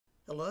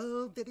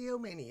Hello, video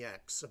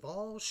maniacs of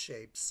all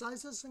shapes,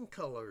 sizes, and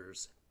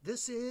colors.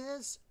 This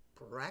is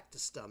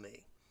Practice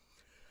Dummy.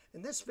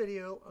 In this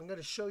video, I'm going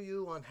to show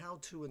you on how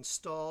to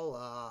install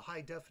a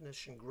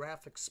high-definition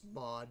graphics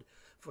mod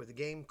for the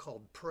game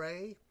called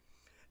Prey.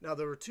 Now,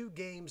 there were two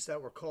games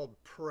that were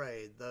called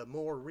Prey. The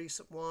more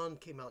recent one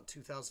came out in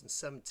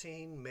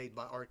 2017, made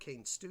by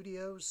Arcane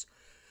Studios.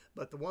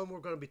 But the one we're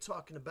going to be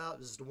talking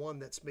about is the one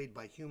that's made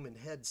by Human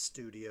Head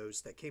Studios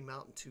that came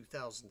out in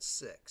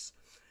 2006.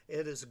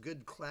 It is a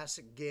good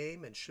classic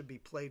game and should be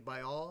played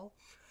by all.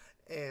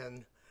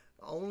 And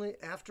only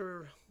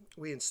after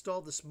we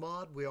install this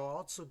mod, we are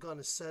also going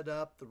to set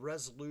up the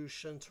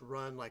resolution to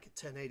run like a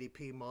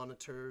 1080p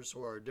monitors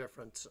or a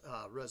different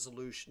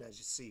resolution as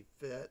you see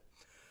fit.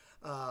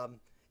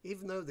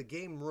 Even though the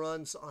game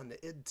runs on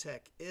the id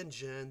Tech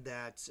engine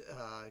that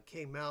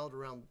came out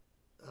around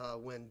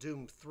when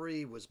Doom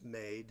 3 was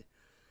made,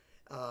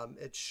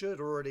 it should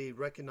already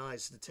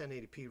recognize the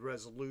 1080p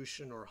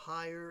resolution or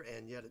higher,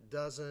 and yet it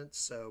doesn't,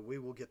 so we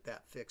will get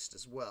that fixed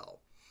as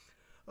well.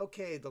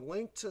 Okay, the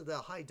link to the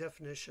high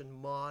definition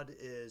mod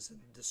is in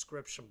the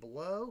description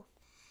below,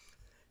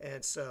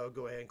 and so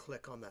go ahead and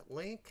click on that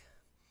link,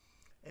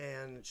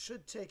 and it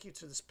should take you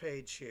to this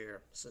page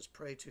here. It says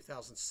Prey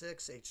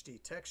 2006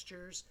 HD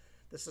Textures.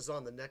 This is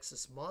on the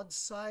Nexus Mods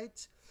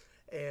site,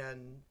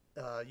 and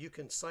you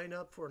can sign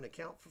up for an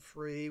account for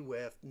free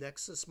with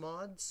Nexus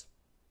Mods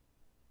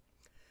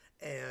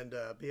and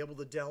be able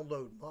to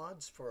download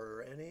mods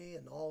for any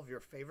and all of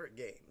your favorite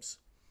games.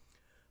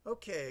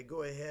 Okay,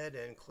 go ahead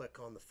and click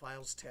on the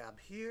Files tab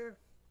here.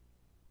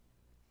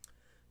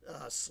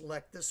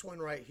 Select this one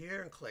right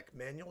here and click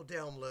Manual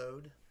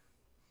Download.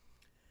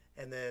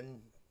 And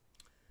then,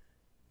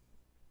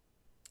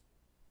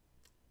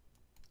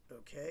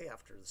 okay,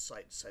 after the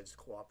site decides to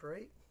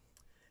cooperate.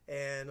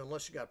 And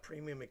unless you got a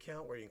premium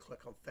account where you can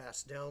click on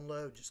Fast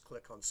Download, just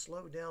click on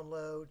Slow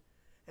Download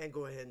and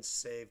go ahead and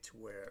save to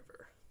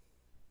wherever.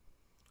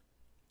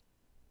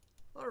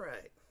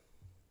 Alright,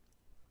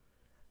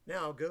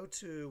 now go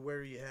to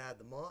where you had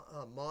the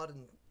mod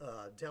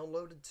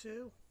downloaded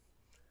to,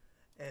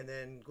 and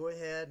then go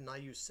ahead, and I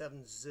use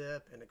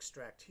 7-zip and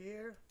extract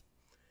here,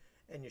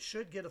 and you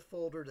should get a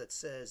folder that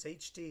says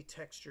HD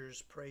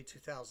Textures Prey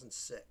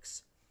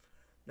 2006.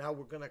 Now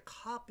we're going to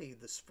copy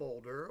this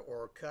folder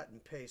or cut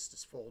and paste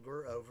this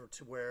folder over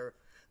to where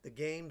the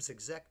game's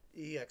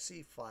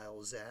exe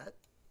file is at,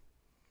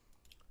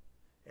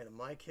 and in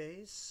my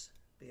case,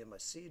 be in my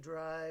C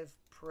drive,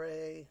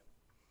 Prey,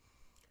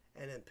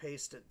 and then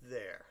paste it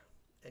there,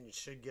 and you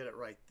should get it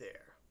right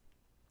there.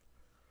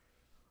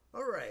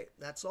 Alright,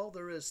 that's all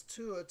there is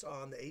to it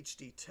on the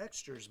HD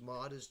Textures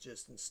mod, is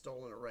just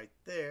installing it right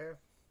there.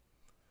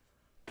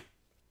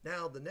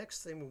 Now the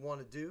next thing we want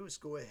to do is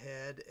go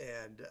ahead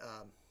and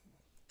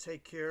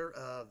take care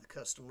of the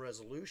custom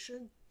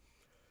resolution.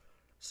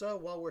 So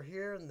while we're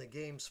here in the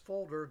games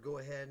folder, go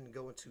ahead and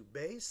go into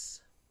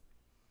base.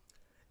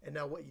 And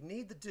now what you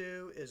need to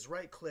do is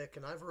right click,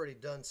 and I've already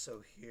done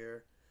so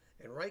here,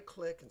 and right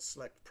click and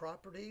select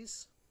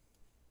properties,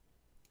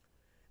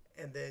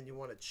 and then you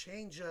want to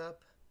change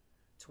up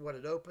to what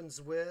it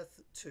opens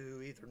with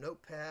to either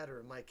Notepad or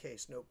in my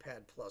case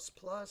Notepad++,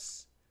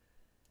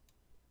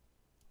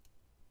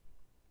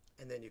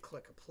 and then you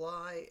click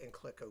apply and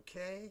click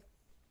OK,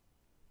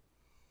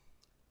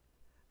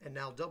 and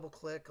now double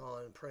click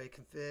on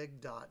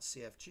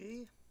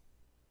preyconfig.cfg.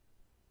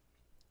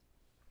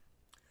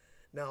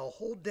 Now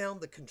hold down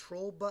the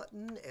control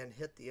button and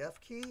hit the F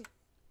key, and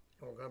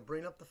we're going to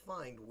bring up the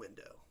find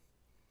window.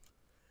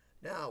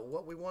 Now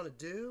what we want to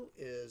do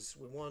is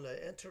we want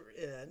to enter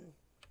in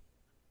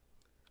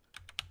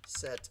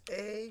set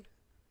A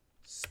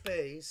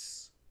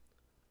space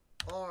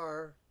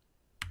R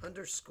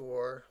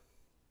underscore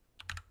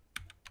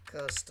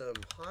custom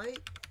height.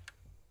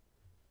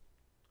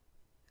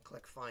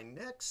 Click find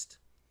next,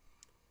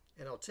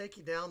 and I'll take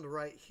you down to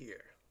right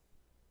here.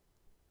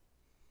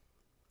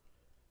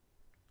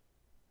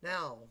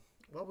 Now,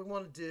 what we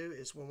want to do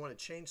is we want to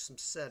change some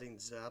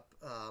settings up.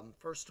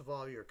 First of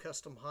all, your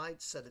custom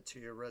height, set it to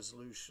your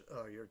resolution,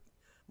 your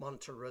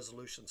monitor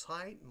resolution's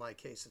height. In my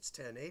case, it's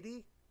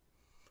 1080.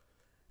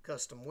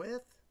 Custom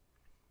width,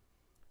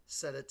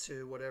 set it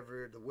to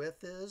whatever the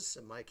width is.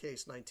 In my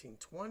case,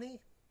 1920.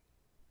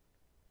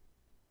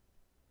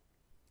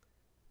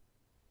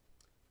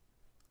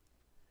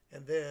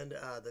 And then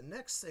the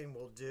next thing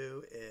we'll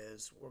do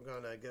is we're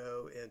going to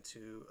go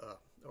into,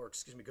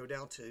 go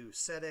down to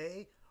set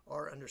A,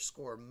 R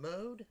underscore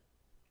mode.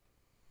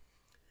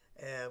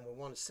 And we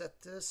want to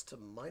set this to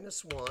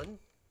 -1.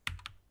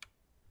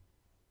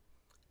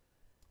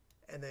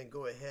 And then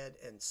go ahead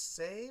and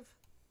save.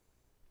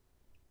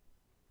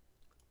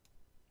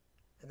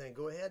 And then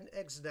go ahead and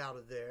exit out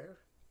of there.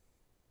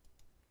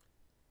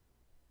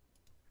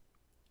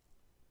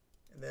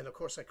 And then, of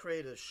course, I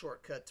created a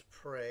shortcut to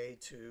Prey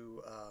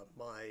to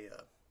my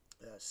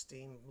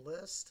Steam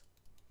list.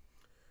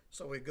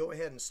 So we go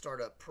ahead and start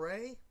up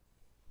Prey.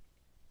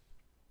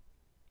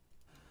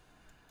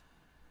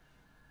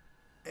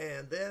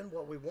 And then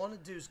what we want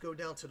to do is go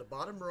down to the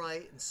bottom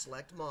right and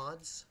select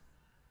mods.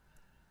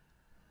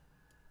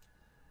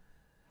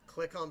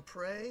 Click on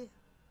Prey.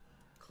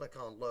 Click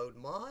on Load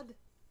Mod.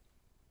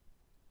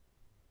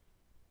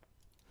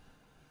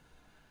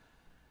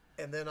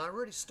 And then I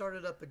already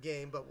started up a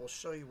game, but we'll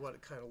show you what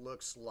it kind of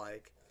looks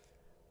like.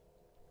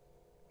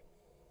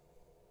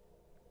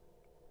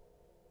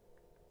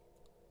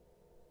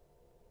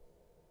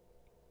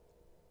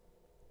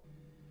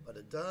 But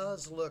it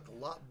does look a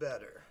lot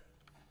better.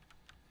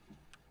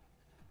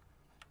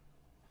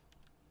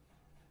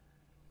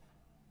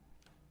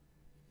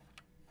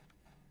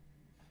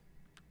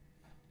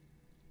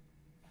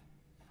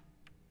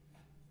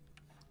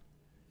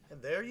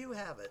 And there you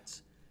have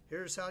it.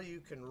 Here's how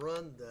you can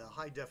run the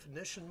high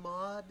definition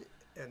mod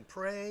and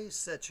Prey,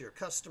 set your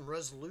custom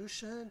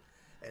resolution,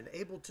 and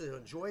able to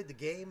enjoy the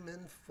game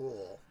in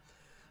full.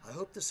 I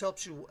hope this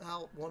helps you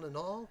out, one and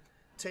all.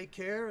 Take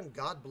care and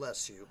God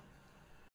bless you.